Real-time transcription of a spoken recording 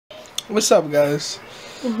What's up, guys?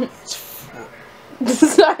 Sorry,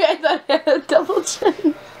 I thought I had a double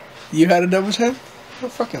chin. You had a double chin? I'm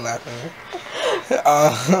fucking laughing,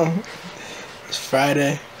 man. It's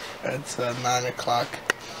Friday. It's 9 o'clock.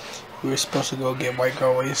 We were supposed to go get white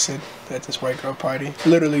girl wasted at this white girl party.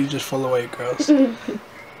 Literally just full of white girls.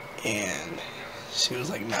 And she was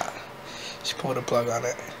like, nah. She pulled a plug on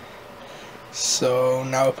it. So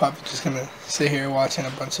now we're probably just gonna sit here watching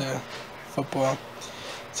a bunch of football.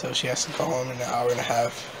 So she has to go home in an hour and a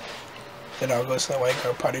half. Then I'll go to the white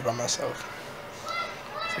girl party by myself.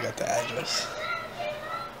 So I got the address.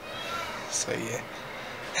 So yeah.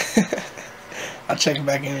 I'll check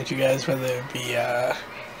back in with you guys whether it be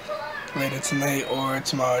later tonight or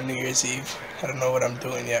tomorrow, New Year's Eve. I don't know what I'm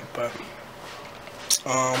doing yet, but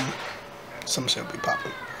some shit will be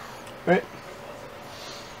popping. Right?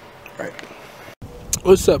 Right.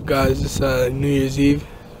 What's up, guys? It's New Year's Eve.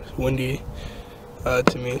 It's windy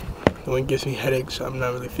to me. The wind gives me headaches, so I'm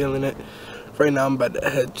not really feeling it. Right now I'm about to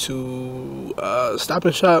head to Stop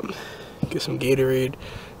and Shop, get some Gatorade,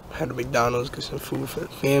 head to McDonald's, get some food for the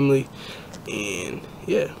family, and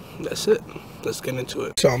yeah, that's it. Let's get into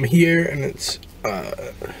it. So I'm here, and it's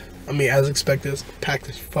I mean, as expected, it's packed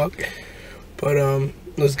as fuck, but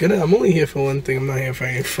let's get it. I'm only here for one thing. I'm not here for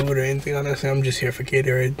any food or anything, honestly. I'm just here for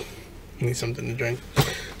Gatorade. I need something to drink.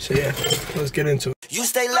 So yeah, let's get into it. You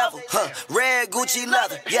stay level, huh? Red Gucci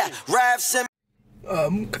leather, yeah. Rav Sim.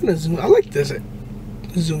 Kind of zoom. I like this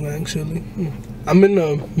zoom actually. I'm in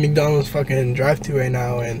the McDonald's fucking drive-thru right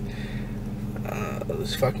now, and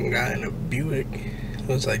this fucking guy in a Buick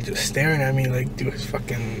was like just staring at me like through his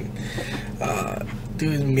fucking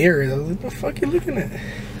through his mirrors. I was like, what the fuck you looking at?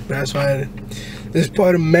 But that's why this is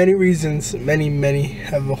part of many reasons. Many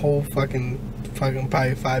have a whole fucking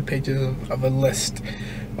probably 5 pages of a list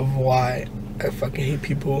of why I fucking hate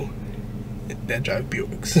people that drive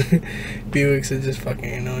Buicks. Buicks are just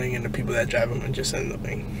fucking annoying, and the people that drive them are just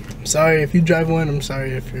annoying. I'm sorry if you drive one. I'm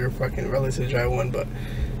sorry if your fucking relatives drive one, but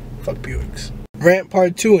fuck Buicks. Rant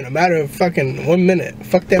part 2 in a matter of fucking 1 minute.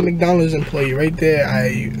 Fuck that McDonald's employee right there.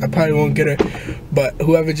 I probably won't get her, but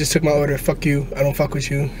whoever just took my order, fuck you. I don't fuck with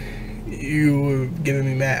you. You were giving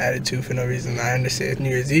me mad attitude for no reason. I understand it's New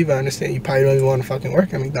Year's Eve. I understand you probably don't even want to fucking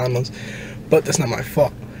work at McDonald's, but that's not my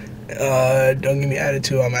fault. Don't give me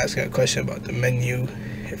attitude. I'm asking a question about the menu.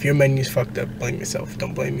 If your menu's fucked up, blame yourself.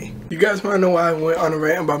 Don't blame me. You guys want to know why I went on a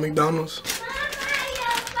rant about McDonald's?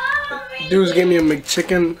 Dudes gave me a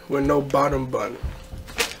McChicken with no bottom bun.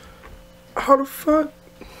 How the fuck?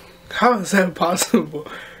 How is that possible?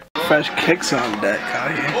 Fresh kicks on deck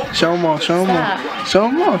out here. Show them off. Show them off. Show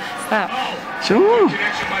them off. Stop. Show them off.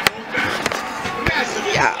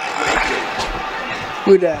 Yeah.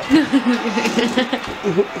 Who that?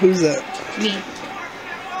 Who's that? Me.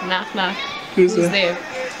 Knock knock. Who's that? there?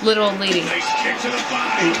 Little old lady.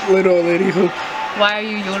 Little old lady who? Why are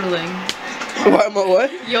you yodeling? Why am I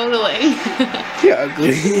what? Yodeling. You're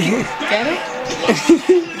ugly. Get it?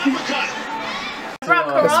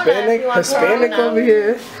 Hispanic over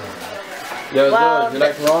here. Yo, wow. You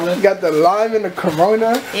like Corona? You got the lime and the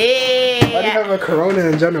Corona. Yeah. Why do you have a Corona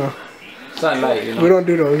in general? It's not light, you know. We don't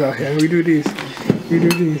do those out here. We do these. We do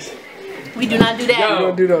these. We do not do that. Yo, we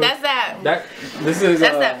don't do those. That's that. This is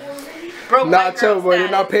That's that. Broke nah, chill, boy. They're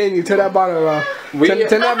not paying you. Turn that bottle around.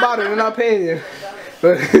 Turn that bottle. They're not paying you.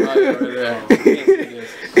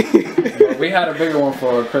 We had a bigger one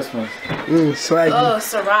for Christmas. Swaggy. Oh,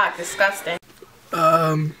 Ciroc. Disgusting.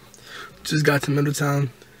 Just got to Middletown.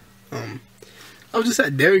 I was just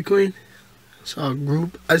at Dairy Queen. Saw a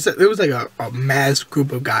group. It was like a mass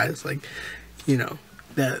group of guys, like, you know,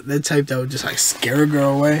 that type that would just like scare a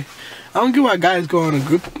girl away. I don't get why guys go on a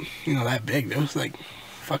group, you know, that big. There was like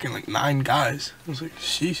fucking like 9 guys. I was like,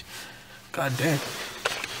 sheesh, god damn.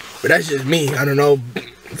 But that's just me. I don't know.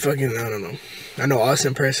 Fucking, I don't know. I know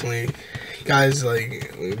Austin personally. Guys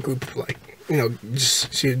like a group like, you know,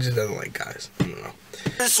 she just doesn't like guys. I don't know.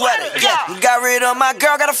 Sweater, yeah. Got rid of my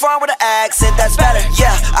girl, got a farm with an accent that's better.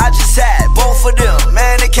 Yeah, I just had both of them,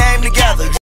 man, they came together.